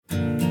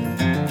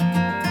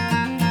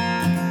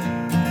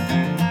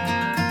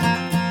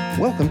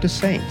Welcome to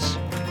Saints.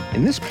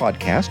 In this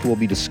podcast, we'll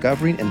be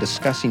discovering and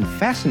discussing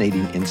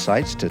fascinating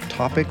insights to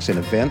topics and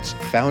events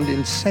found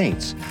in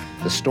Saints,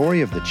 the story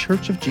of the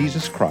Church of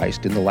Jesus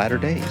Christ in the latter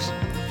days.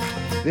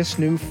 This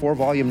new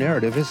 4-volume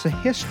narrative is a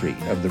history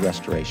of the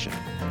Restoration.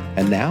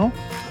 And now,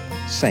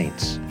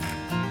 Saints.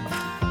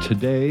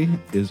 Today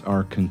is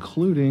our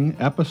concluding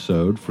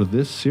episode for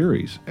this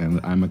series, and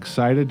I'm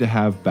excited to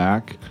have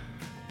back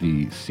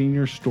the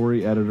senior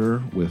story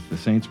editor with the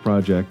Saints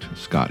Project,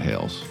 Scott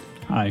Hales.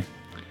 Hi.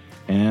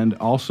 And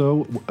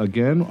also,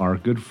 again, our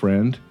good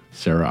friend,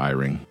 Sarah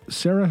Eyring.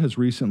 Sarah has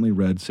recently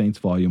read Saints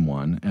Volume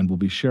 1 and will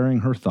be sharing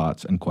her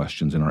thoughts and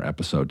questions in our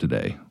episode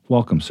today.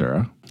 Welcome,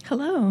 Sarah.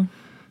 Hello.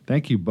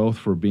 Thank you both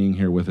for being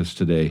here with us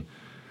today.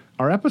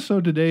 Our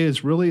episode today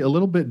is really a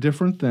little bit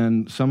different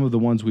than some of the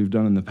ones we've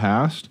done in the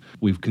past.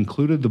 We've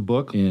concluded the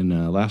book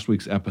in last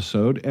week's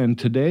episode, and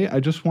today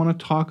I just want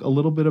to talk a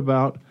little bit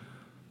about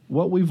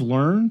what we've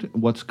learned,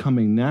 what's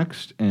coming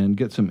next, and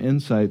get some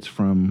insights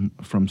from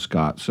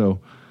Scott.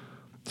 So,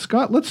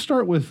 Scott, let's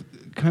start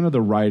with kind of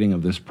the writing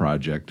of this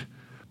project.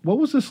 What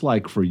was this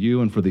like for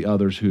you and for the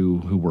others who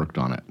worked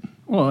on it?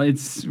 Well,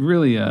 it's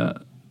really an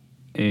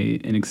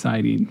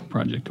exciting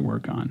project to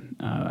work on.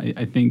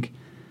 I think,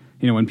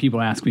 when people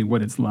ask me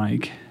what it's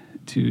like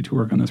to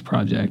work on this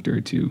project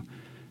or to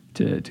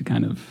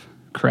kind of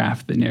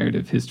craft the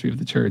narrative history of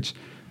the church,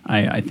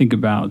 I think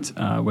about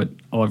what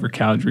Oliver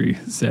Cowdery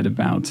said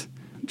about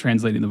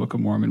translating the Book of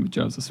Mormon with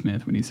Joseph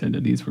Smith when he said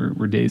that these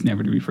were days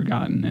never to be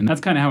forgotten. And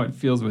that's kind of how it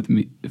feels with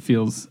me. It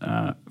feels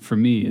for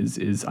me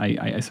is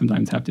I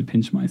sometimes have to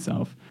pinch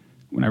myself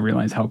when I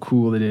realize how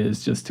cool it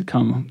is just to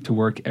come to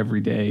work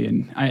every day.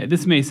 And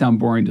this may sound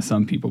boring to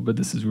some people, but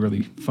this is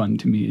really fun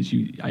to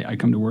me. I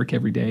come to work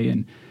every day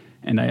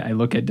and I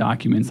look at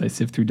documents, I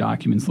sift through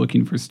documents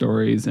looking for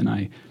stories, and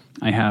I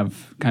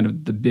have kind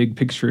of the big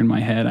picture in my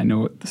head. I know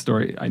what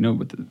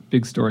the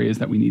big story is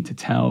that we need to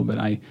tell, but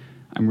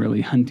I'm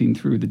really hunting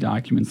through the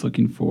documents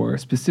looking for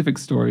specific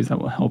stories that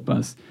will help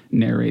us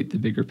narrate the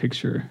bigger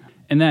picture.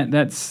 And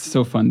that's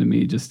so fun to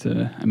me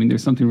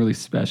there's something really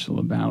special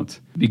about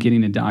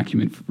reading a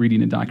document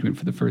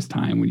for the first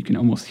time when you can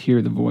almost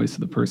hear the voice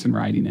of the person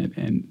writing it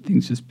and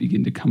things just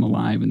begin to come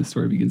alive and the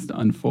story begins to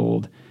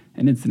unfold.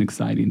 And it's an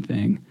exciting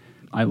thing.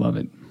 I love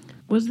it.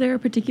 Was there a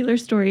particular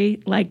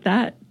story like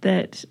that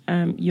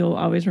you'll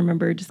always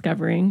remember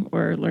discovering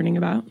or learning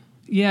about?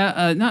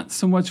 Yeah, not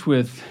so much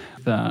with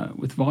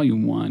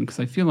Volume 1, because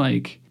I feel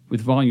like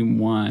with Volume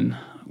 1,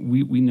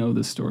 we know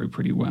the story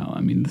pretty well.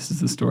 I mean, this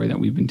is the story that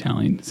we've been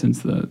telling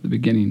since the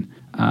beginning.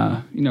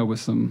 We're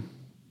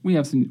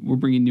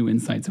bringing new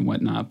insights and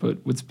whatnot, but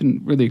what's been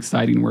really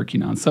exciting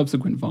working on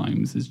subsequent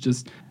volumes is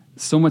just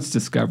so much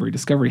discovery.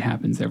 Discovery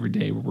happens every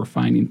day where we're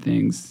finding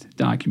things,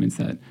 documents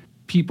that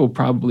people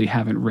probably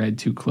haven't read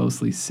too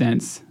closely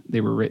since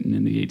they were written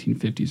in the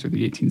 1850s or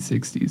the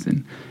 1860s.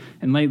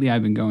 And lately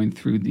I've been going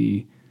through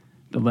the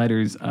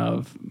letters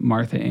of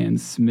Martha Ann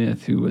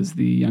Smith, who was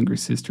the younger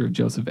sister of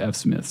Joseph F.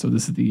 Smith. So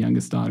this is the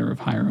youngest daughter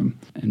of Hiram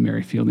and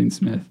Mary Fielding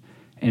Smith.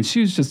 And she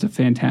was just a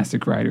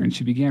fantastic writer, and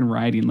she began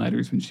writing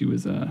letters when she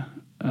was,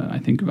 I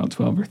think, about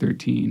 12 or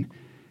 13.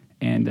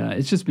 And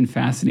it's just been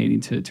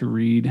fascinating to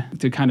read,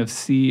 to kind of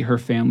see her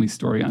family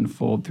story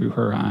unfold through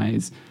her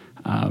eyes,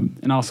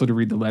 and also to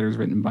read the letters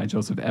written by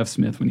Joseph F.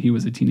 Smith when he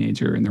was a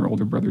teenager, and their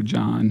older brother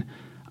John,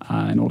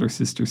 and older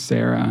sister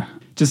Sarah.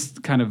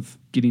 Just kind of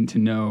getting to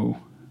know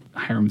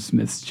Hiram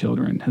Smith's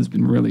children has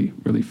been really,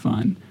 really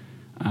fun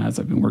as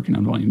I've been working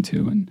on Volume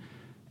 2. And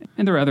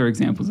there are other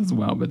examples as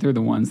well, but they're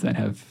the ones that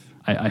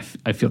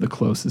I feel the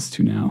closest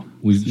to now.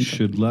 We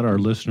should let our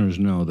listeners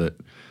know that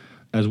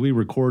as we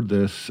record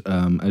this,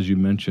 as you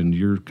mentioned,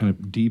 you're kind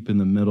of deep in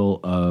the middle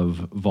of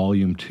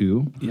Volume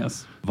 2.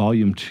 Yes.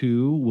 Volume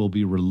 2 will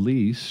be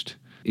released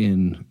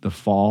in the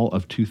fall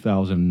of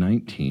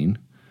 2019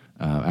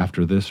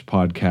 after this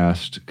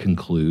podcast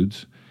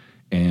concludes.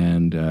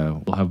 And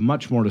we'll have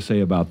much more to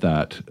say about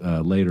that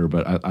later,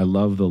 but I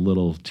love the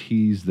little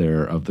tease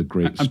there of the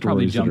great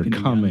stories that are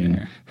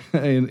coming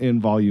in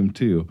Volume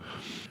 2.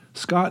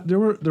 Scott, there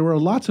were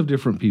lots of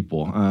different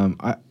people.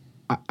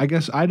 I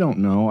guess I don't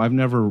know. I've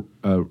never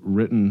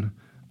written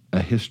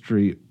a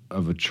history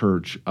of a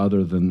church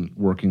other than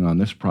working on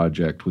this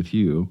project with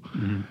you.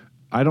 Mm-hmm.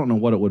 I don't know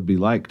what it would be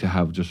like to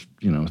have just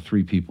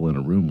 3 people in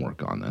a room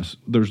work on this.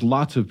 There's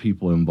lots of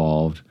people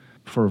involved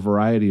for a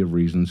variety of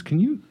reasons. Can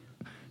you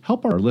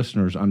help our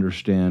listeners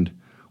understand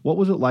what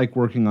was it like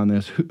working on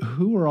this?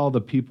 Who were all the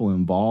people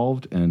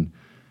involved, and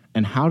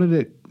how did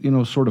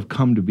it sort of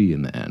come to be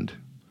in the end?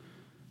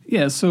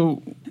 Yeah,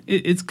 so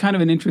it's kind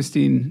of an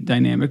interesting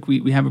dynamic.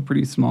 We have a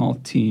pretty small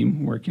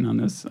team working on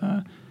this.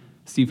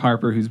 Steve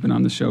Harper, who's been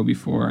on the show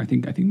before, I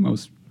think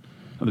most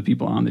of the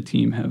people on the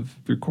team have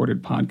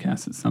recorded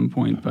podcasts at some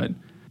point, but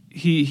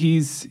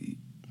he's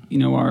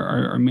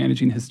our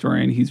managing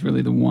historian. He's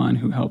really the one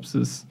who helps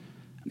us.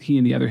 He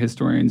and the other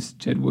historians,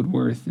 Jed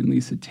Woodworth and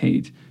Lisa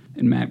Tate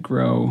and Matt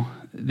Groh,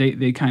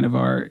 they kind of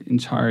are in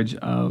charge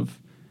of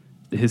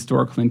the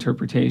historical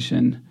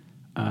interpretation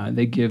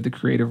They give the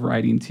creative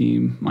writing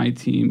team, my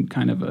team,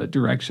 kind of a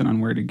direction on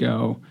where to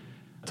go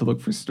to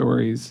look for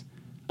stories.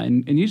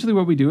 And usually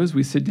what we do is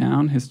we sit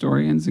down,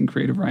 historians and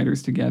creative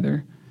writers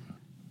together.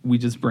 We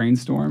just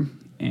brainstorm,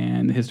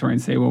 and the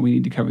historians say, well, we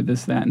need to cover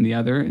this, that, and the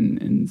other.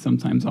 And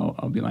sometimes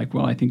I'll be like,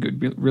 well, I think it would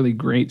be really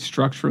great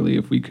structurally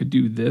if we could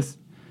do this,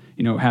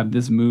 have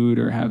this mood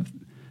or have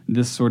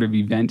this sort of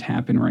event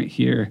happen right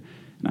here.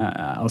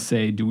 I'll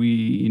say, do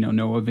we,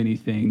 know of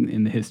anything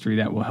in the history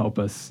that will help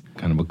us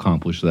kind of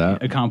accomplish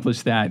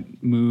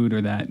that mood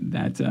or that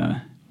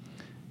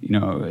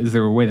is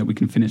there a way that we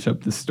can finish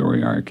up this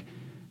story arc?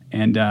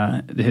 And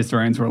the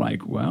historians were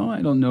like, well,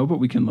 I don't know, but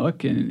we can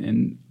look.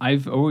 And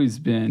I've always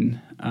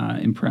been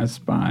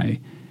impressed by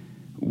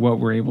what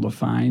we're able to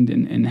find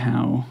and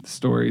how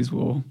stories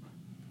will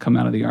come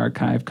out of the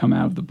archive, come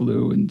out of the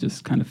blue, and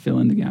just kind of fill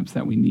in the gaps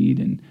that we need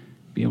and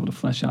be able to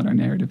flesh out our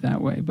narrative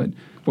that way. But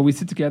we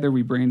sit together,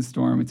 we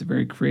brainstorm. It's a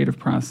very creative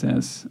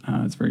process.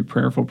 It's a very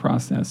prayerful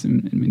process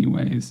in many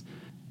ways.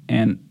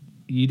 And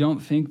you don't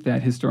think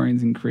that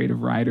historians and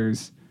creative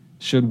writers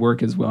should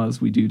work as well as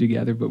we do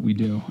together, but we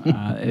do.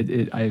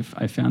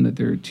 I've found that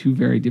there are two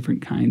very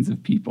different kinds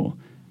of people,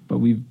 but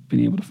we've been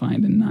able to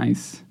find a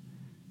nice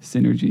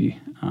synergy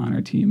on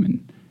our team,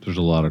 and there's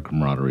a lot of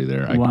camaraderie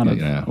there. A lot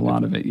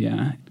of it,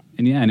 yeah.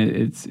 And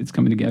it's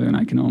coming together, and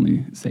I can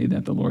only say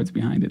that the Lord's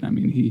behind it. I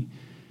mean,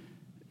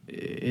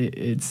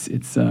 it's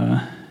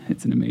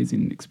an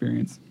amazing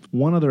experience.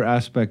 One other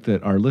aspect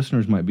that our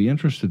listeners might be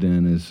interested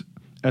in is,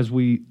 as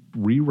we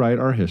rewrite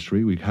our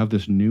history, we have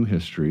this new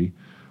history.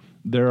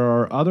 There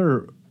are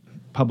other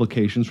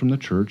publications from the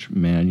church,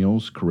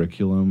 manuals,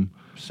 curriculum,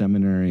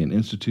 seminary, and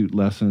institute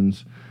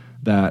lessons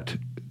that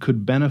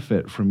could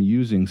benefit from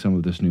using some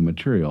of this new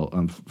material.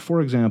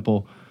 For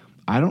example,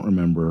 I don't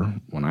remember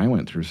when I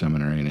went through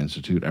seminary and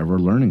institute ever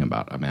learning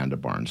about Amanda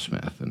Barnes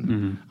Smith,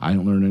 and I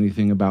didn't learn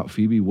anything about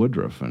Phoebe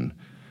Woodruff, and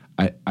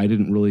I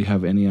didn't really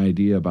have any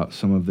idea about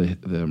some of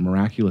the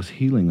miraculous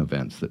healing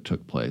events that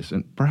took place.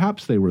 And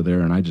perhaps they were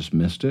there and I just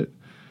missed it.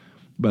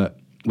 But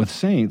with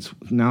saints,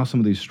 now some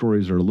of these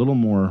stories are a little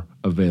more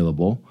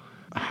available.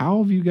 How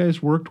have you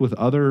guys worked with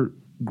other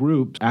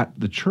groups at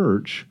the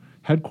church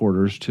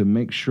headquarters to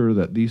make sure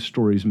that these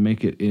stories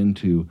make it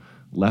into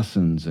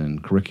lessons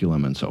and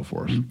curriculum and so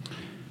forth?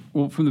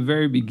 Well, from the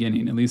very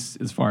beginning, at least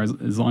as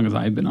long as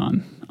I've been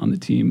on the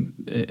team,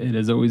 it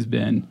has always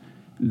been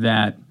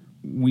that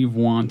we've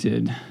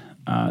wanted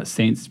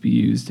saints to be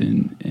used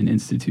in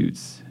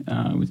institutes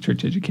with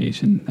church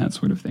education, that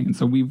sort of thing. And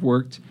so we've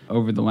worked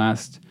over the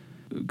last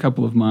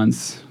couple of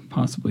months,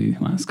 possibly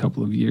last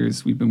couple of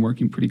years, we've been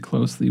working pretty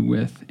closely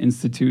with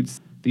institutes,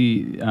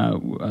 the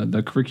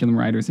curriculum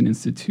writers in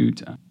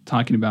institute,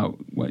 talking about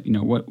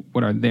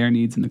what are their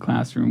needs in the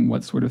classroom,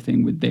 what sort of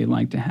thing would they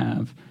like to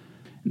have.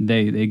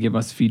 They give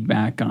us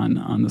feedback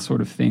on the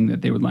sort of thing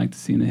that they would like to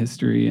see in the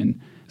history,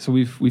 and so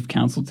we've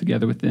counseled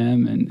together with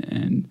them,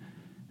 and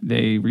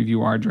they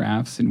review our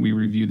drafts and we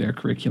review their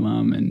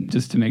curriculum, and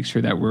just to make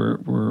sure that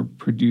we're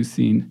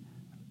producing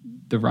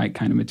the right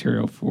kind of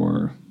material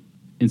for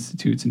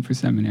institutes and for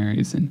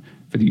seminaries and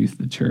for the youth of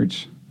the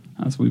church.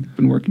 So we've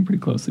been working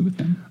pretty closely with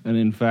them. And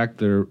in fact,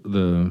 there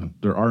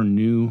are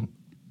new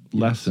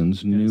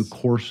lessons, new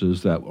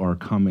courses that are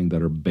coming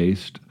that are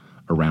based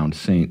around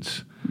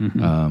saints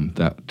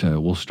that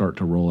will start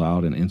to roll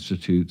out in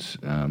institutes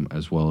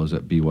as well as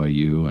at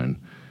BYU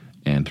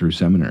and through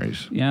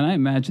seminaries. Yeah, and I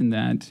imagine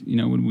that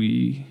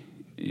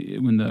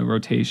when the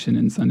rotation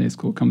in Sunday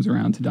school comes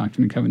around to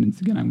Doctrine and Covenants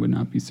again, I would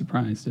not be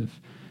surprised if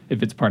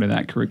it's part of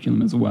that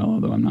curriculum as well,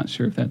 although I'm not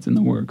sure if that's in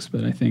the works.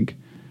 But I think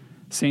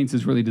Saints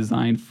is really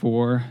designed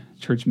for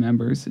church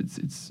members.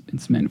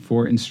 It's meant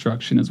for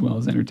instruction as well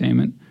as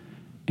entertainment.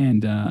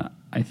 And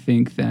I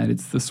think that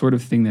it's the sort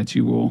of thing that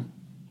you will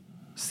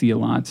see a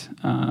lot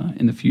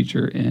in the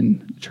future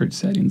in church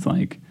settings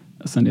like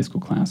a Sunday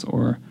school class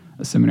or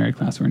a seminary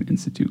class or an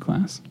institute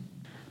class.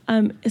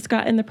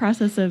 Scott, in the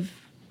process of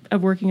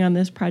working on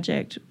this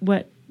project,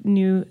 what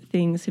new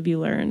things have you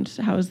learned?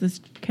 How has this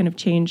kind of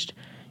changed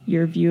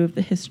your view of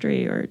the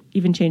history or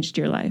even changed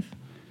your life?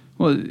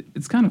 Well,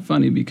 it's kind of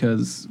funny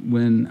because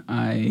when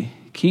I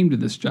came to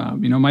this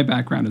job, my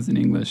background is in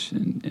English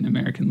and in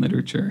American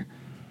literature.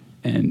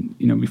 And,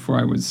 before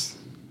I was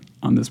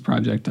on this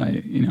project,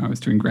 I was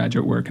doing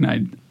graduate work and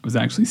I was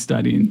actually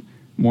studying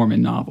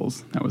Mormon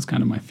novels. That was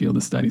kind of my field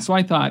of study. So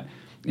I thought,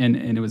 and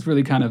it was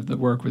really kind of, the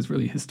work was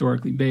really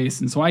historically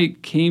based. And so I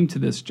came to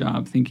this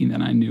job thinking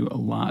that I knew a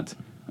lot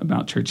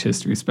about church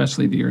history,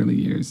 especially the early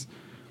years,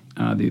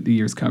 the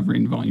years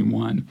covering Volume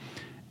 1.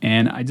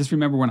 And I just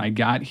remember when I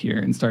got here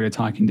and started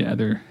talking to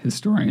other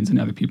historians and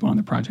other people on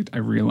the project, I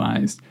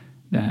realized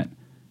that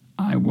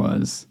I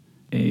was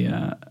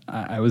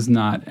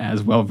not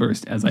as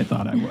well-versed as I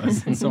thought I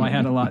was. And so I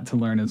had a lot to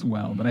learn as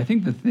well. But I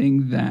think the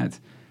thing that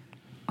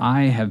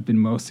I have been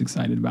most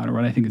excited about, or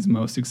what I think is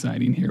most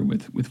exciting here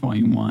with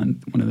Volume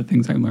 1, one of the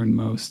things I learned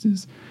most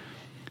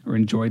or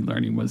enjoyed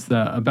learning, was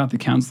about the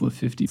Council of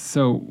 50.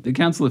 So the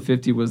Council of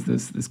 50 was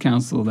this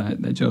council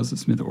that Joseph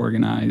Smith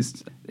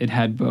organized. It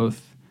had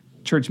both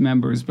church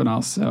members, but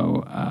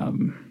also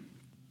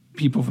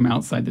people from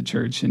outside the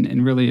church.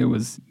 And really it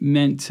was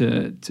meant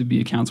to be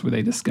a council where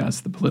they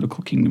discuss the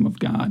political kingdom of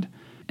God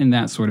and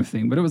that sort of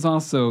thing. But it was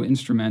also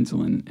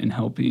instrumental in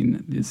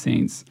helping the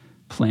saints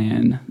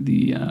plan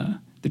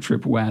the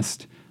trip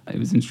west. It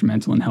was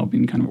instrumental in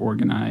helping kind of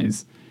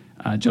organize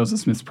Joseph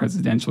Smith's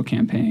presidential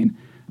campaign.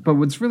 But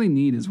what's really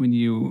neat is when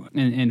you,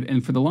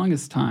 and for the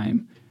longest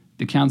time,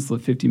 the Council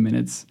of 50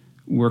 Minutes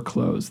were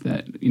closed,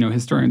 that,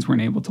 historians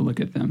weren't able to look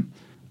at them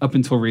up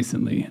until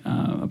recently,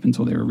 up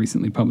until they were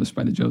recently published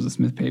by the Joseph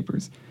Smith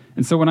Papers.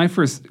 And so when I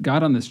first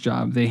got on this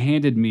job, they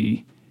handed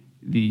me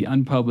the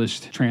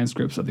unpublished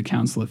transcripts of the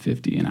Council of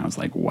 50, and I was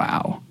like,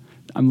 wow,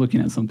 I'm looking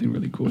at something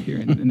really cool here.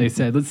 And they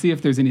said, let's see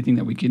if there's anything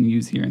that we can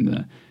use here in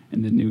the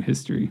new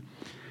history.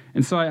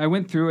 And so I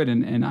went through it,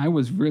 and I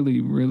was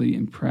really, really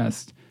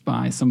impressed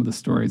by some of the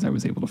stories I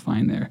was able to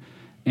find there.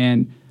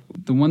 And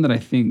the one that I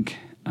think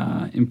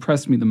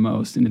impressed me the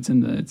most, and it's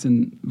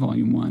in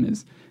volume 1,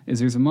 is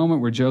there's a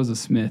moment where Joseph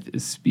Smith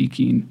is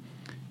speaking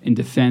in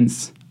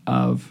defense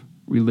of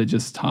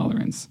religious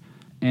tolerance.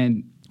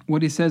 And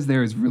what he says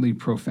there is really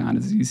profound.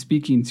 As he's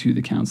speaking to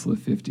the Council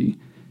of 50,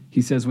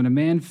 he says, when a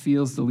man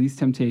feels the least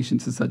temptation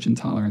to such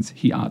intolerance,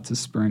 he ought to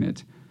spurn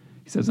it.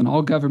 He says, in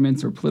all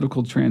governments or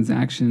political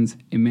transactions,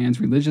 a man's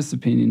religious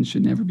opinion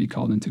should never be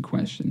called into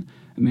question.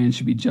 A man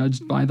should be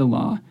judged by the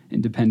law,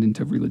 independent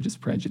of religious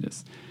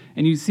prejudice.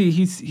 And you see,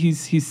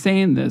 he's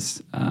saying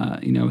this,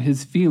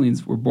 his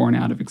feelings were born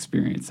out of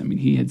experience. I mean,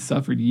 he had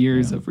suffered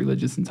years of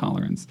religious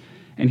intolerance,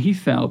 and he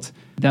felt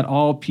that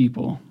all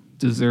people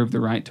deserved the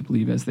right to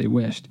believe as they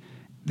wished.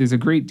 There's a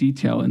great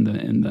detail in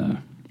the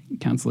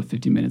Council of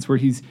 50 Minutes where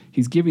he's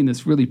giving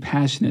this really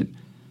passionate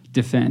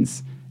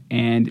defense,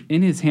 and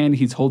in his hand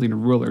he's holding a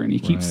ruler, and he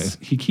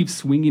keeps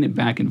swinging it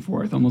back and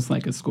forth, almost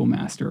like a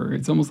schoolmaster, or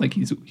it's almost like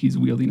he's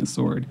wielding a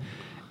sword,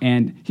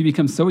 and he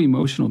becomes so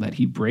emotional that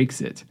he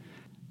breaks it.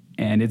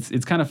 And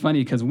it's kind of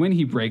funny because when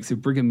he breaks it,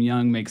 Brigham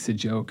Young makes a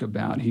joke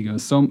about, he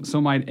goes, so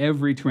might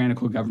every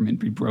tyrannical government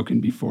be broken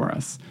before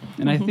us.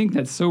 And I think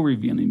that's so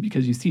revealing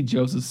because you see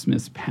Joseph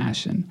Smith's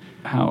passion,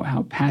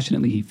 how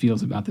passionately he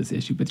feels about this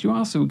issue. But you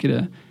also get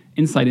an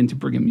insight into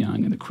Brigham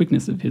Young and the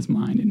quickness of his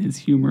mind and his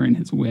humor and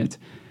his wit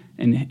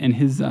and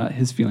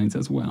his feelings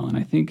as well. And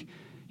I think,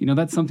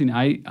 that's something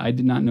I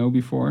did not know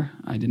before.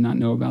 I did not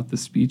know about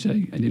this speech. I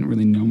didn't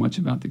really know much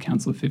about the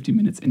Council of 50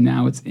 Minutes, and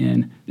now it's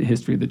in the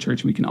history of the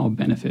church. We can all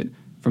benefit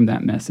from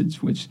that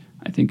message, which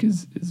I think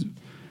is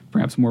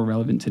perhaps more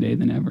relevant today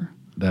than ever.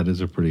 That is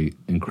a pretty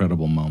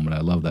incredible moment.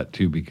 I love that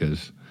too,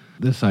 because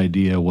this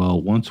idea,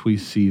 once we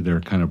see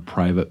their kind of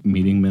private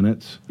meeting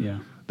minutes,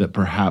 that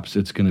perhaps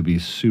it's going to be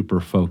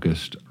super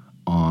focused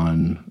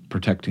on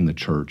protecting the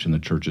church and the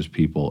church's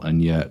people,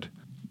 and yet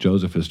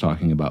Joseph is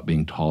talking about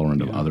being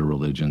tolerant of other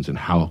religions and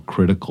how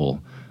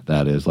critical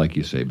that is, like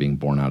you say, being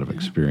born out of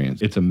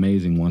experience. It's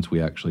amazing once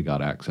we actually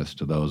got access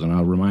to those. And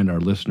I'll remind our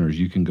listeners,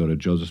 you can go to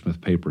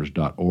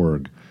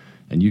josephsmithpapers.org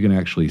and you can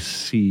actually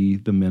see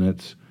the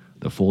minutes,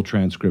 the full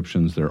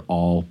transcriptions. They're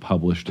all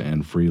published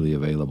and freely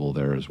available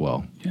there as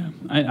well. Yeah,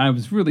 I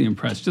was really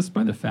impressed just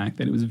by the fact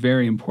that it was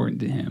very important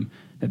to him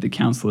that the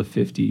Council of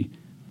 50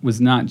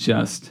 was not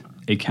just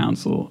a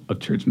council of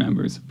church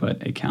members,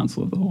 but a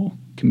council of the whole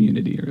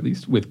community, or at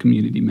least with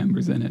community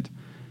members in it.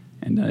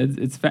 And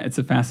it's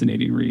a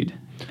fascinating read.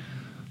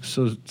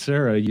 So,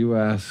 Sarah, you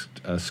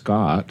asked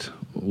Scott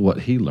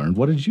what he learned.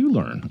 What did you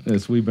learn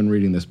as we've been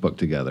reading this book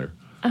together?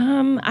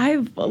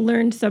 I've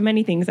learned so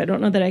many things. I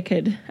don't know that I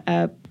could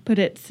put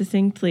it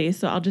succinctly,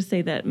 so I'll just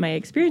say that my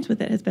experience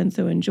with it has been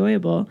so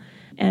enjoyable.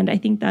 And I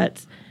think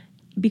that's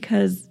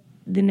because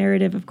the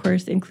narrative, of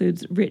course,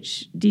 includes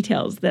rich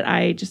details that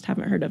I just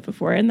haven't heard of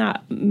before, and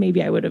that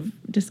maybe I would have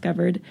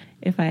discovered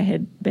if I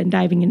had been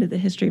diving into the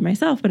history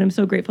myself. But I'm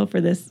so grateful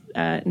for this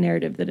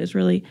narrative that has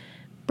really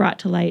brought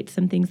to light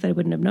some things that I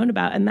wouldn't have known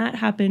about. And that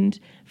happened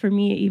for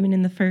me even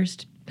in the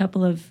first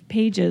couple of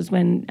pages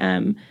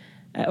when,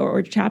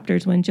 or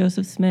chapters, when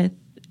Joseph Smith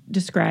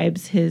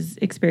describes his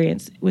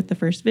experience with the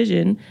first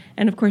vision.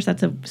 And of course,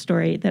 that's a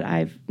story that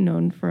I've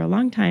known for a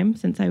long time,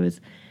 since I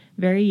was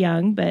very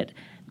young, but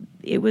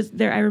it was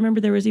there. I remember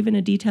there was even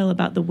a detail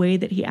about the way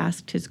that he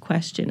asked his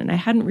question, and I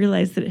hadn't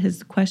realized that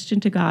his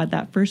question to God,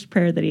 that first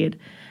prayer that he had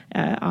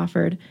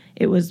offered,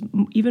 it was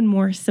even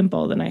more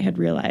simple than I had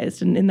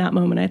realized. And in that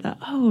moment, I thought,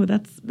 oh,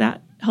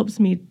 that helps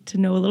me to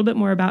know a little bit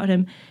more about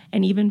him,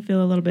 and even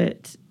feel a little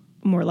bit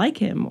more like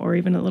him, or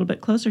even a little bit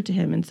closer to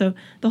him. And so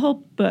the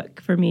whole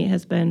book for me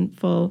has been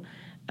full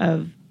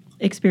of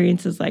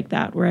experiences like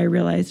that, where I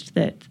realized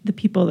that the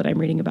people that I'm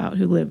reading about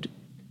who lived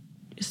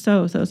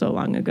so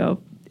long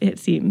ago, it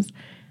seems,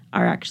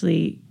 are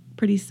actually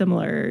pretty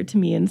similar to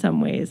me in some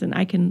ways, and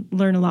I can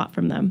learn a lot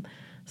from them.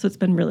 So it's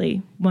been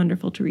really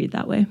wonderful to read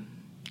that way.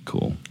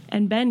 Cool.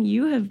 And Ben,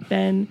 you have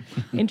been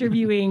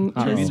interviewing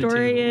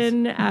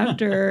historian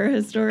after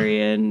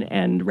historian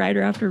and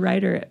writer after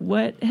writer.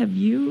 What have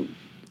you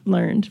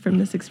learned from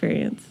this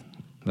experience?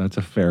 That's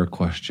a fair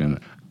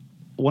question.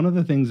 One of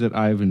the things that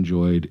I've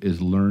enjoyed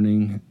is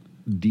learning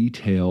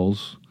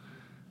details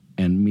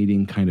and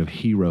meeting kind of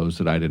heroes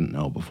that I didn't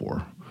know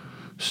before.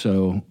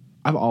 So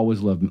I've always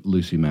loved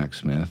Lucy Mack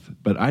Smith,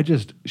 but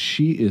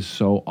she is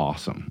so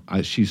awesome.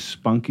 She's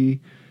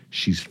spunky,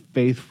 she's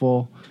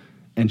faithful,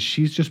 and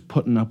she's just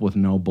putting up with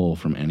no bull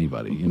from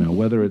anybody. You know,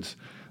 whether it's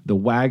the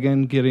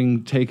wagon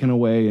getting taken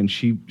away and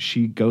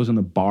she goes in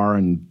the bar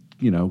and,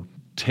 you know,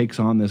 takes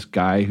on this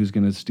guy who's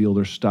going to steal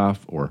their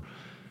stuff, or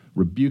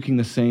rebuking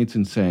the saints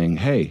and saying,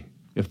 hey,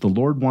 if the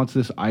Lord wants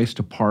this ice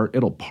to part,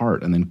 it'll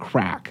part, and then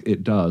crack,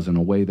 it does, and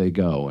away they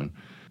go.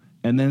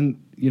 And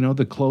then, you know,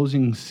 the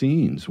closing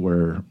scenes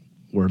where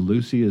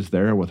Lucy is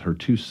there with her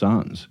 2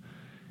 sons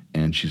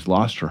and she's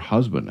lost her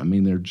husband. I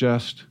mean,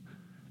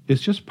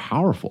 it's just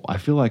powerful. I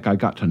feel like I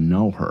got to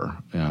know her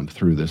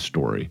through this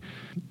story.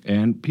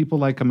 And people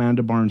like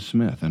Amanda Barnes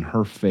Smith and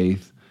her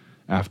faith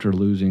after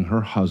losing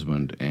her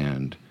husband,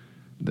 and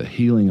the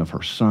healing of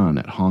her son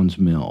at Hans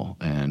Mill.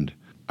 And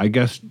I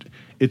guess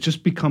it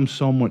just becomes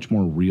so much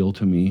more real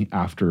to me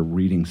after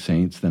reading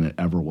Saints than it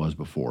ever was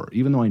before.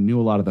 Even though I knew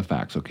a lot of the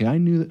facts. Okay, I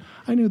knew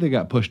they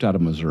got pushed out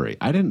of Missouri.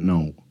 I didn't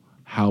know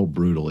how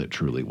brutal it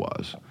truly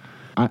was.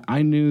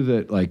 I knew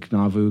that like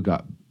Nauvoo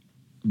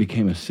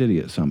became a city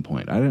at some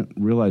point. I didn't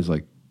realize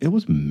like it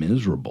was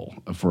miserable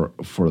for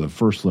the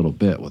first little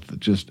bit with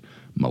just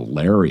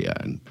malaria,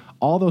 and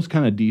all those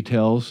kind of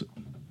details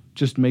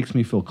just makes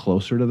me feel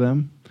closer to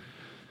them.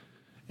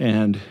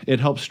 And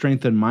it helps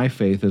strengthen my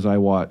faith as I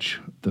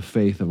watch the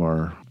faith of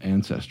our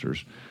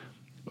ancestors.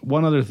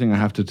 One other thing I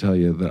have to tell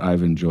you that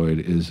I've enjoyed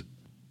is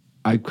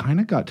I kind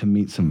of got to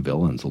meet some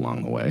villains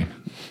along the way.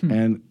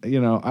 And, you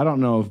know, I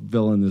don't know if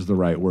villain is the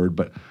right word,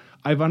 but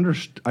I've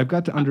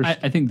got to understand.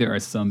 I think there are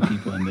some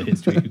people in the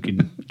history who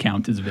can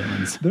count as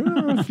villains. There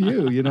are a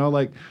few, you know,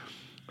 like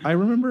I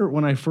remember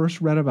when I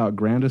first read about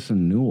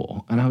Grandison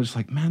Newell, and I was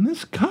like, man,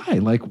 this guy,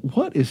 like,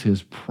 what is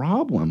his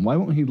problem? Why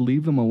won't he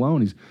leave them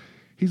alone?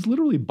 He's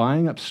literally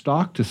buying up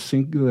stock to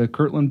sink the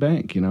Kirtland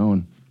Bank, you know,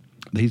 and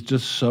he's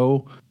just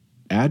so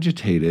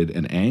agitated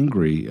and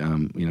angry.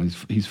 You know,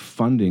 he's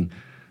funding.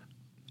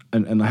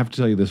 And I have to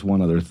tell you this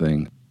one other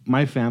thing.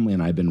 My family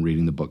and I have been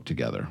reading the book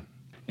together.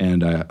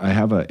 And I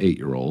have an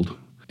 8-year-old.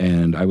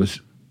 And I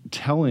was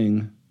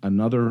telling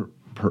another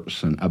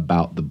person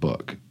about the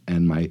book.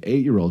 And my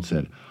 8-year-old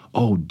said,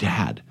 oh,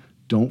 Dad,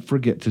 don't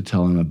forget to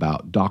tell him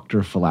about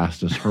Dr.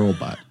 Philastus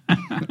Hurlbut.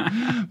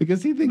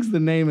 Because he thinks the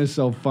name is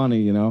so funny,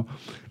 you know.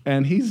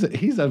 And he's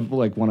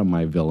like one of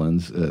my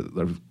villains,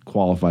 that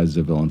qualifies as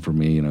a villain for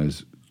me. You know,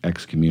 he's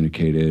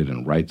excommunicated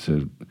and writes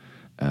an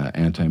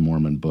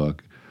anti-Mormon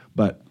book.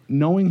 But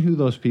knowing who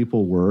those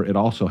people were, it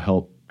also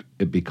helped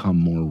it become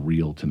more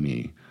real to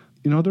me.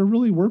 You know, there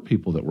really were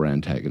people that were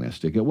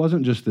antagonistic. It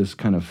wasn't just this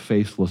kind of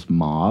faceless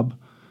mob.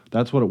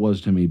 That's what it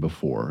was to me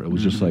before. It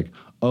was just like,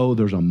 oh,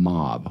 there's a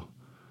mob.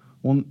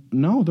 Well,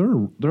 no,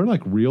 they're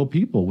like real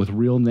people with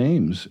real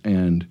names.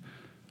 And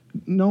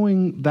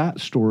knowing that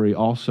story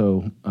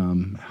also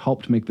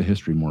helped make the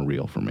history more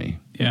real for me.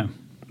 Yeah.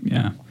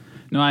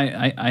 No,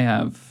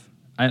 I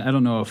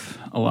don't know if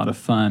a lot of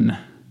fun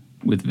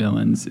with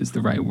villains is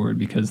the right word,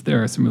 because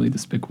there are some really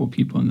despicable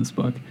people in this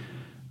book.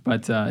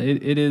 But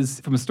it is,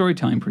 from a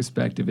storytelling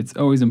perspective, it's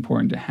always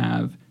important to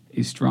have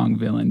a strong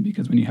villain,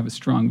 because when you have a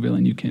strong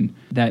villain,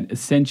 that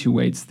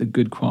accentuates the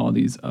good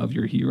qualities of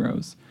your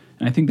heroes.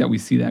 And I think that we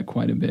see that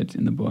quite a bit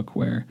in the book,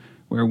 where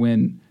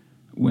when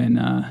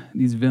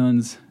these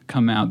villains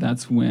come out,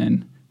 that's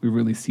when we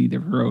really see the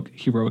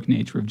heroic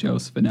nature of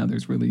Joseph and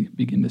others really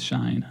begin to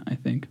shine, I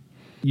think.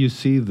 You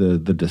see the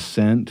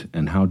dissent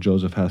and how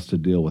Joseph has to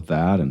deal with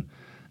that, and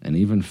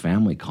even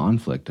family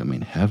conflict. I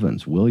mean,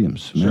 heavens, William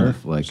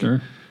Smith,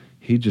 Sure.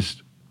 He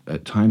just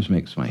at times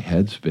makes my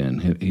head spin.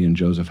 He and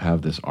Joseph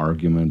have this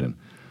argument, and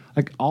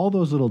like all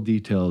those little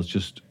details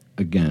just,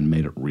 again,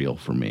 made it real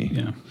for me.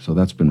 Yeah. So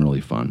that's been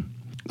really fun.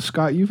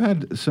 Scott, you've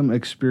had some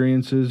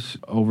experiences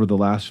over the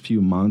last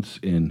few months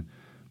in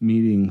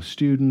meeting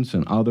students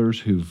and others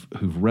who've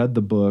read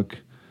the book.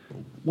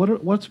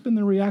 What's been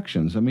the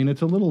reactions? I mean,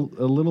 it's a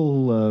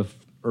little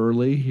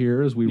early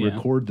here as we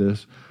record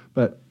this,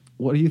 but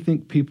what do you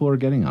think people are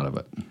getting out of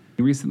it?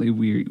 Recently,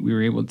 we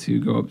were able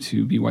to go up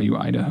to BYU,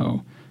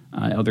 Idaho.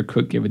 Elder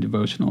Cook gave a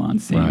devotional on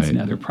saints and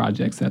other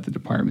projects that the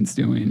department's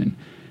doing,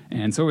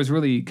 and so it was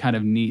really kind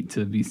of neat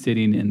to be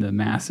sitting in the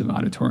massive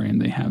auditorium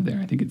they have there.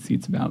 I think it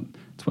seats about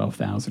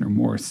 12,000 or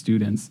more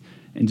students,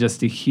 and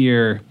just to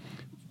hear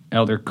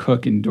Elder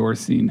Cook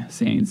endorsing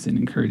saints and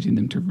encouraging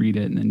them to read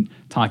it, and then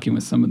talking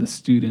with some of the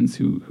students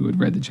who had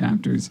read the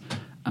chapters.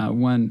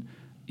 One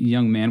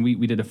young man, we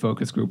did a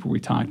focus group where we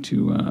talked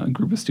to a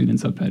group of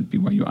students up at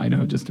BYU,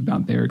 Idaho, just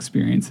about their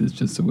experiences,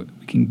 just so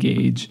we can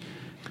gauge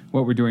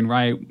what we're doing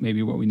right,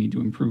 maybe what we need to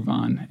improve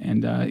on.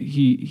 And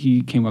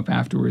he came up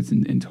afterwards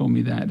and told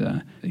me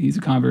that he's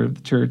a convert of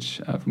the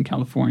church from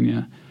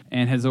California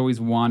and has always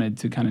wanted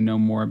to kind of know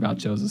more about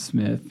Joseph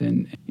Smith.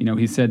 And, you know,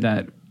 he said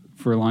that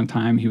for a long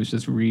time he was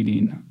just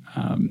reading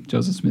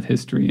Joseph Smith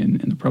history and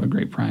the Pearl of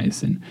Great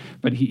Price,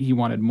 but he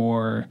wanted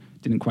more,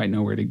 didn't quite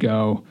know where to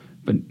go.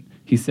 But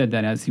he said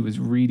that as he was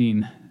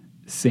reading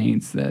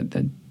Saints,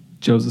 that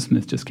Joseph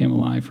Smith just came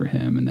alive for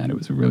him, and that it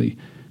was a really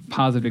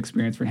positive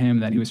experience for him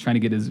that he was trying to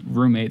get his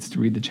roommates to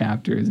read the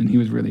chapters, and he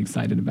was really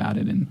excited about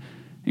it and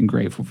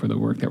grateful for the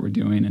work that we're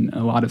doing. And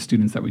a lot of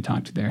students that we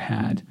talked to there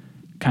had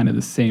kind of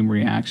the same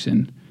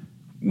reaction.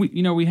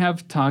 We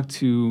have talked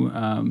to,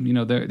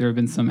 there have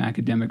been some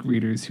academic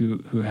readers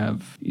who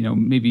have,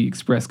 maybe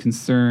expressed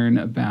concern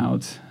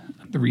about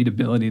the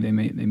readability. They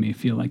may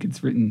feel like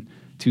it's written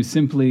too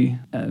simply,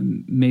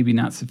 maybe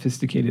not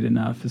sophisticated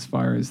enough as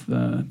far as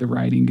the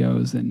writing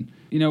goes. And,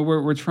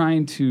 we're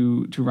trying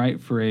to write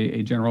for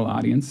a general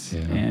audience.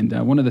 Yeah.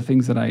 And one of the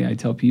things that I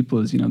tell people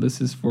is, this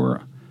is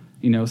for,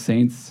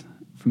 saints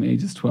from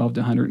ages 12 to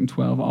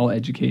 112, all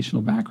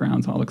educational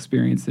backgrounds, all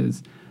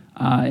experiences.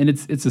 And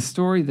it's a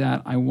story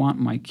that I want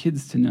my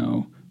kids to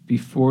know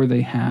before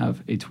they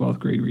have a 12th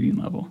grade reading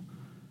level.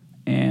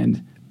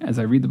 And as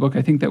I read the book,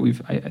 I think that we've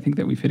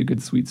hit a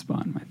good sweet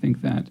spot. I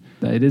think that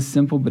it is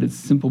simple, but it's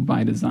simple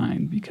by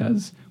design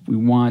because we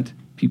want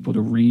people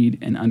to read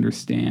and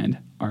understand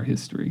our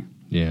history.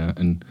 Yeah,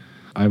 and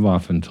I've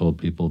often told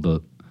people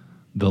that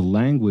the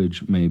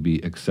language may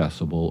be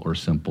accessible or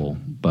simple,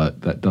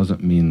 but that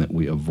doesn't mean that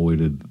we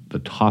avoided the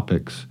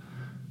topics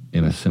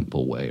in a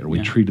simple way, or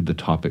we treated the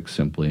topics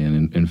simply.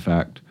 And in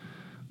fact,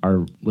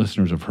 our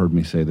listeners have heard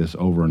me say this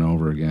over and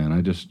over again.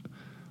 I just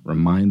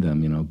remind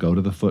them, go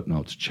to the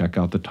footnotes, check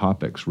out the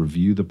topics,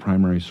 review the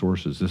primary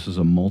sources. This is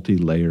a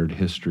multi-layered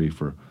history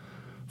for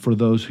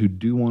those who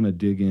do want to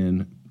dig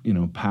in,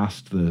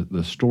 past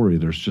the story.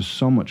 There's just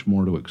so much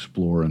more to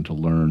explore and to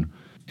learn.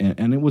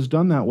 And it was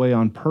done that way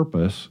on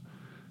purpose,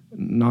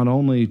 not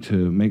only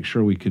to make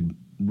sure we could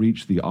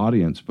reach the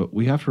audience, but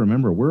we have to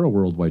remember we're a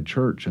worldwide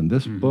church, and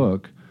this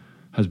book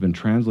has been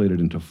translated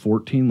into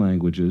 14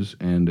 languages,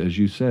 and as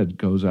you said,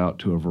 goes out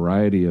to a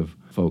variety of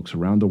folks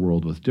around the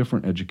world with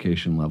different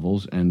education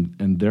levels, and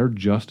they're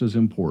just as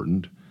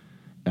important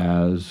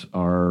as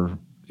our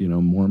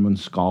Mormon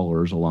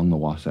scholars along the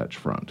Wasatch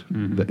Front.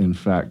 In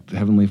fact,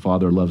 Heavenly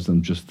Father loves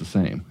them just the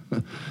same.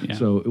 Yeah.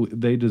 So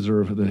they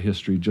deserve the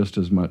history just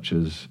as much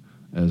as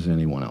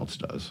anyone else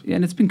does. Yeah,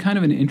 and it's been kind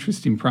of an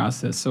interesting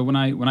process. So when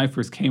I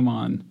first came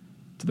on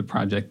to the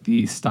project,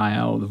 the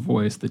style, the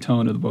voice, the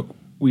tone of the book,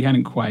 we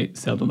hadn't quite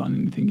settled on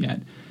anything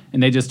yet.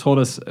 And they just told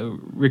us,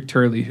 Rick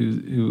Turley,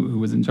 who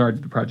was in charge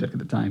of the project at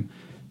the time,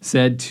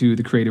 said to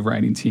the creative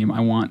writing team, I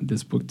want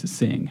this book to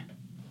sing,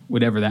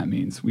 whatever that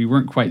means. We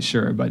weren't quite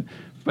sure, but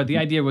the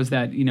idea was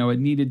that, it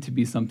needed to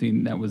be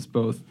something that was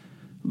both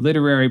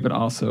literary but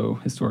also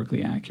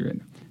historically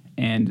accurate.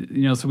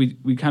 And, so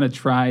we kind of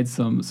tried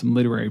some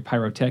literary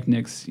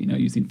pyrotechnics,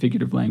 using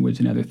figurative language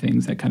and other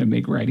things that kind of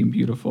make writing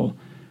beautiful.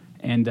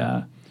 And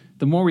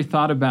the more we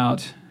thought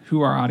about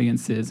who our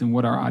audience is and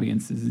what our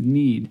audiences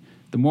need,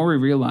 the more we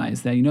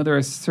realize that, there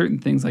are certain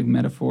things like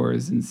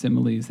metaphors and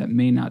similes that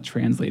may not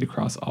translate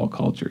across all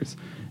cultures.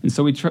 And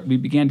so we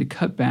began to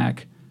cut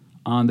back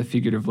on the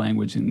figurative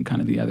language and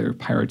kind of the other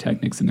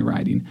pyrotechnics in the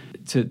writing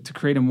to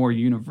create a more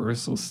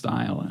universal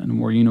style and a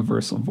more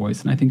universal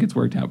voice. And I think it's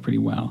worked out pretty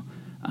well.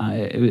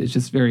 It's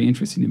just very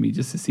interesting to me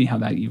just to see how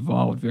that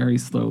evolved very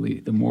slowly.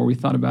 The more we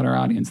thought about our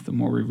audience, the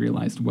more we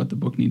realized what the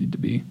book needed to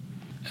be.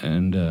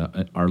 And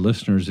our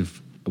listeners,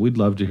 we'd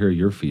love to hear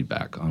your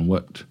feedback on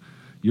what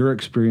your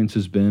experience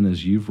has been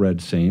as you've read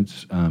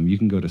Saints. You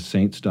can go to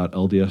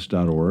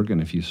saints.lds.org,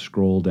 and if you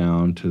scroll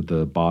down to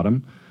the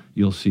bottom,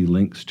 you'll see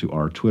links to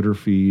our Twitter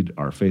feed,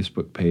 our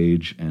Facebook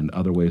page, and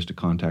other ways to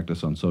contact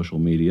us on social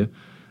media.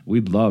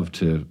 We'd love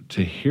to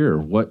hear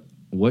what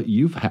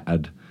you've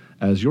had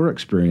as your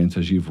experience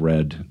as you've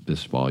read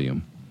this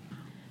volume.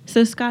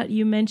 So, Scott,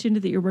 you mentioned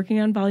that you're working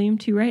on Volume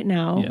 2 right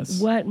now. Yes.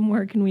 What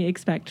more can we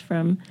expect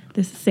from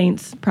this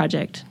Saints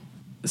project?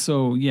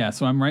 So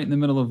I'm right in the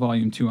middle of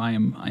Volume 2. I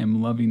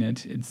am loving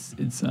it. It's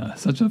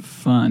such a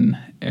fun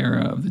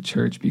era of the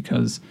church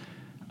because,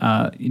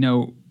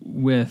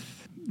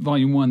 with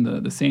Volume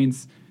 1, the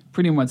Saints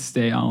pretty much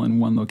stay all in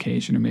one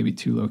location or maybe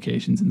two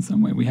locations in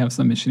some way. We have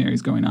some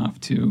missionaries going off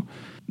to,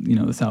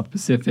 the South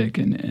Pacific,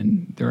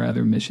 and there are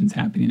other missions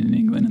happening in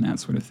England and that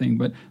sort of thing.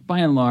 But by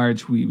and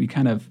large, we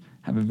kind of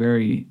have a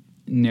very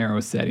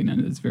narrow setting,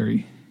 and it's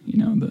very,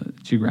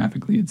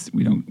 geographically,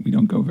 we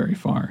don't go very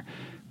far.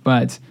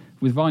 But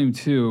with Volume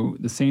 2,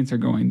 the Saints are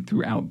going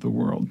throughout the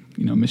world.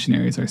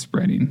 Missionaries are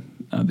spreading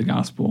the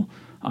gospel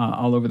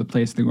all over the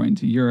place. They're going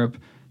to Europe.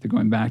 They're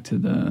going back to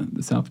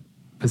the South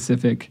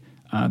Pacific.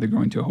 They're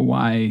going to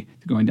Hawaii.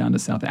 They're going down to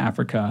South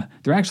Africa.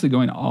 They're actually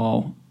going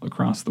all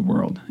across the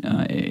world,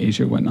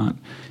 Asia, whatnot.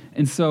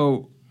 And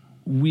so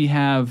we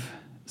have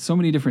so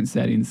many different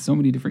settings, so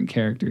many different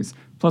characters.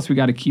 Plus, we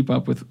got to keep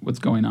up with what's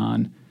going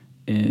on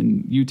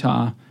in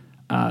Utah.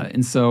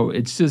 And so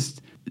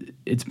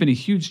it's been a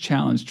huge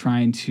challenge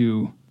trying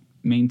to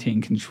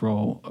maintain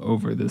control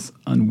over this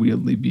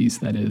unwieldy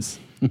beast that is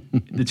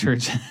the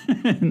church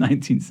in the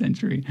 19th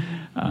century,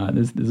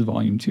 this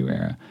Volume 2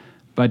 era.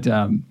 But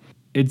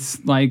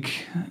it's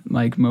like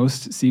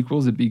most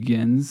sequels, it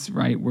begins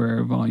right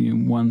where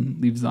Volume 1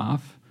 leaves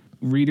off.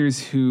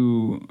 Readers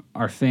who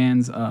are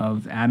fans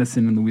of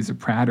Addison and Louisa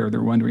Pratt,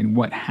 they're wondering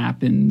what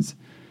happens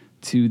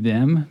to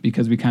them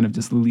because we kind of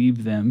just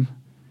leave them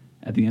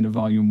at the end of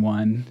Volume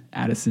 1.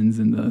 Addison's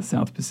in the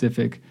South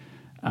Pacific.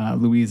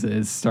 Louisa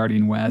is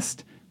starting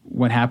west.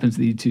 What happens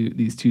to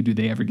these two? Do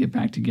they ever get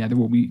back together?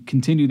 Well, we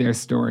continue their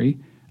story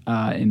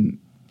in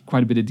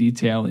quite a bit of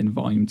detail in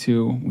Volume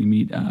 2. We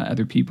meet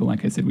other people.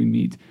 Like I said, we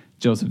meet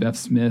Joseph F.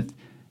 Smith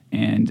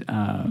and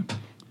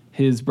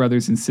his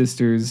brothers and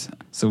sisters.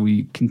 So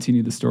we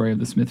continue the story of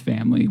the Smith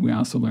family. We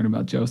also learn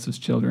about Joseph's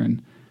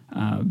children,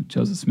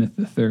 Joseph Smith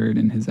III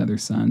and his other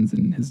sons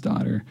and his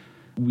daughter.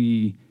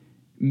 We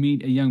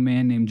meet a young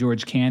man named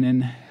George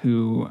Cannon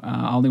who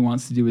all he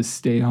wants to do is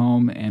stay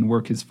home and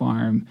work his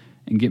farm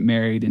and get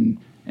married and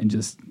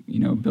just,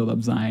 build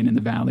up Zion in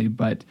the valley.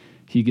 But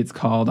he gets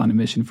called on a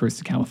mission first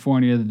to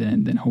California,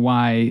 then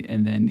Hawaii,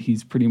 and then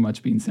he's pretty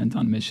much being sent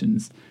on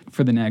missions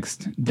for the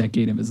next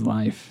decade of his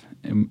life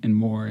and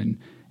more. And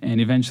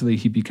eventually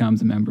he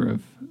becomes a member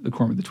of the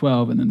Quorum of the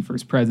 12 and then the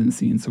First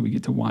Presidency. And so we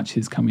get to watch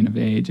his coming of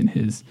age and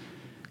his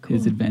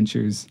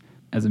adventures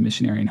as a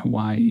missionary in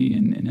Hawaii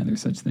and other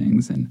such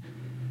things. And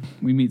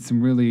we meet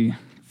some really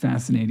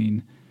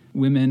fascinating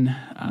women.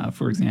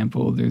 For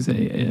example, there's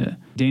a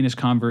Danish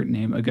convert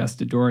named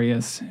Augusta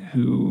Dorius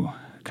who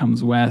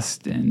comes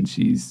west, and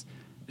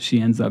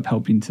she ends up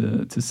helping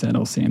to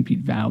settle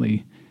Sanpete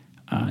Valley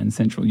in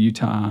central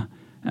Utah.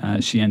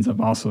 She ends up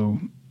also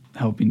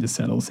helping to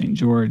settle St.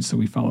 George, so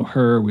we follow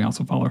her. We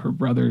also follow her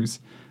brothers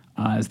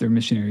as they're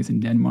missionaries in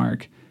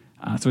Denmark.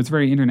 So it's a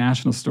very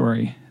international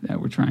story that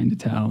we're trying to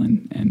tell,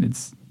 and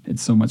it's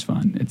so much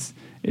fun.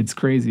 It's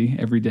crazy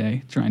every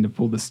day trying to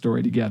pull this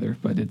story together,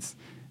 but it's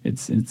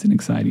an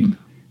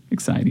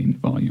exciting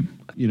volume.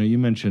 You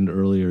mentioned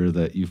earlier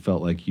that you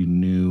felt like you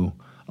knew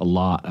a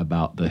lot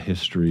about the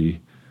history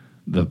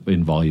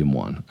in Volume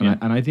 1.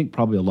 And I think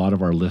probably a lot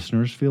of our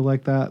listeners feel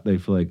like that. They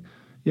feel like,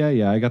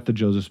 yeah, I got the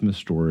Joseph Smith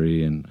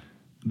story. And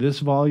this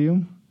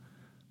volume,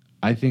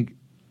 I think,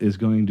 is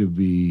going to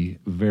be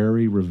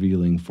very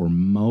revealing for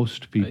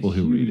most people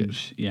who read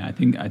it. Yeah, I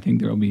think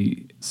there will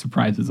be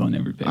surprises on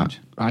every page.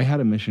 I had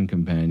a mission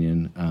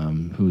companion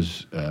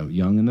who's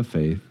young in the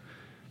faith,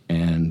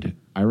 and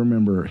I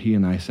remember he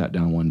and I sat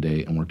down one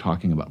day and we're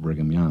talking about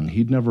Brigham Young.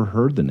 He'd never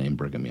heard the name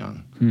Brigham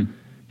Young.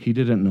 He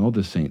didn't know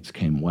the saints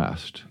came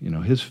west.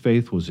 His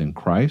faith was in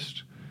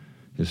Christ.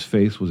 His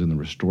faith was in the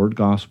restored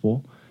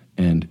gospel.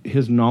 And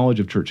his knowledge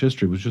of church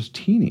history was just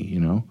teeny,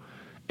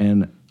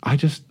 And I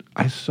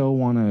so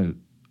want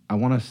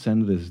to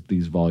send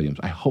these volumes.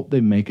 I hope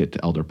they make it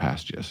to Elder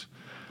Pastius,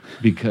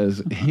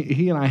 because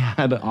he and I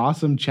had an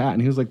awesome chat,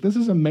 and he was like, this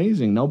is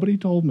amazing. Nobody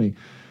told me.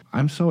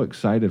 I'm so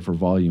excited for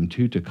Volume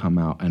 2 to come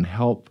out and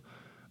help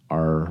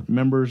our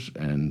members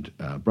and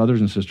brothers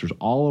and sisters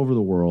all over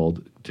the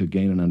world to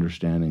gain an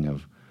understanding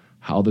of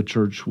how the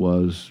church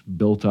was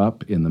built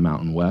up in the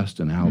Mountain West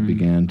and how it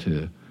began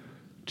to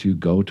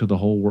go to the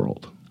whole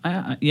world.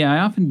 I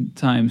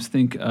oftentimes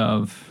think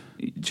of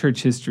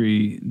church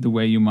history the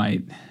way you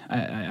might.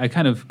 I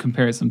kind of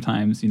compare it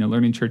sometimes.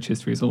 Learning church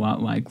history is a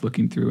lot like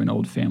looking through an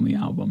old family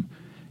album.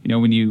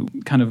 When you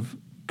kind of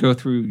go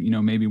through,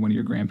 maybe one of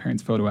your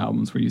grandparents' photo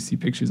albums where you see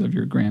pictures of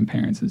your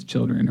grandparents as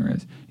children, or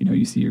as,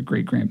 you see your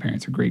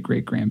great-grandparents or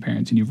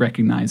great-great-grandparents, and you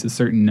recognize a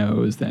certain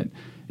nose that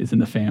is in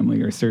the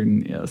family, or a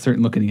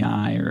certain look in the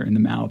eye or in the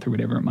mouth or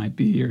whatever it might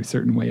be, or a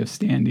certain way of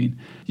standing.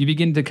 You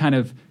begin to kind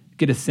of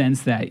get a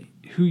sense that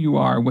who you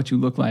are, what you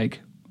look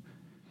like,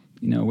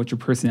 what your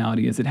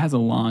personality is, it has a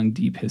long,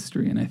 deep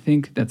history. And I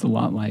think that's a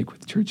lot like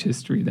with church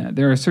history, that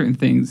there are certain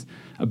things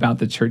about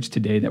the church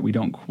today that we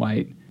don't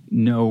quite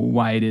know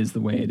why it is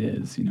the way it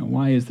is.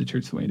 Why is the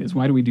church the way it is?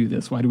 Why do we do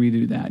this? Why do we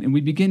do that? And we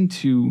begin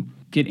to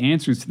get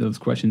answers to those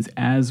questions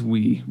as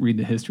we read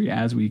the history,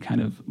 as we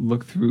kind of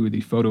look through the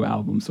photo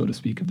album, so to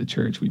speak, of the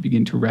church. We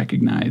begin to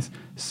recognize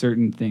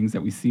certain things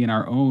that we see in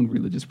our own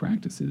religious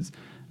practices,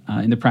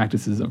 in the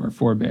practices of our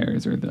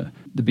forebears, or the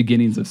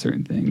beginnings of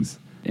certain things.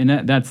 And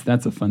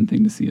that's a fun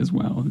thing to see as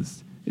well,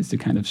 is to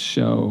kind of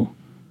show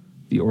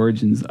the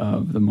origins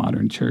of the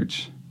modern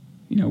church.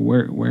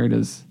 Where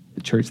does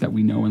the church that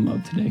we know and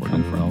love today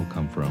come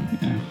from?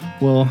 Yeah.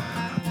 Well,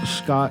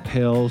 Scott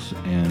Hales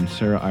and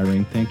Sarah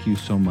Eyring, thank you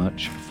so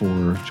much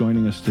for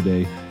joining us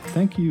today.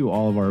 Thank you,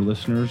 all of our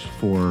listeners,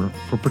 for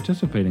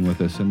participating with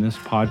us in this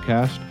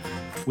podcast.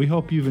 We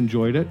hope you've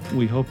enjoyed it.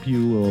 We hope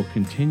you will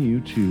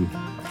continue to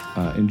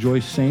enjoy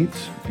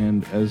Saints.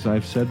 And as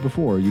I've said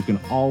before, you can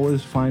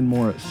always find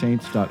more at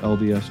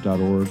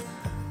saints.lds.org.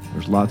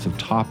 There's lots of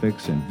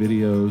topics and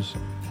videos.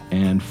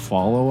 And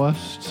follow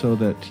us so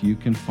that you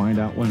can find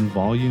out when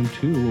Volume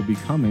 2 will be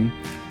coming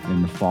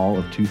in the fall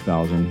of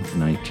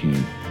 2019.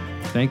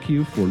 Thank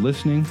you for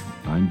listening.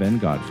 I'm Ben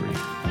Godfrey.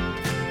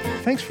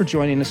 Thanks for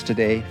joining us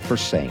today for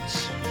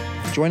Saints.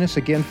 Join us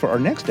again for our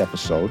next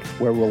episode,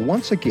 where we'll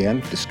once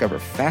again discover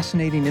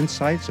fascinating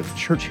insights of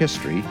church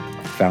history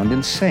found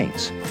in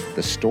Saints,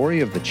 the story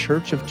of the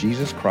Church of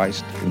Jesus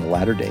Christ in the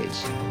latter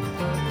days.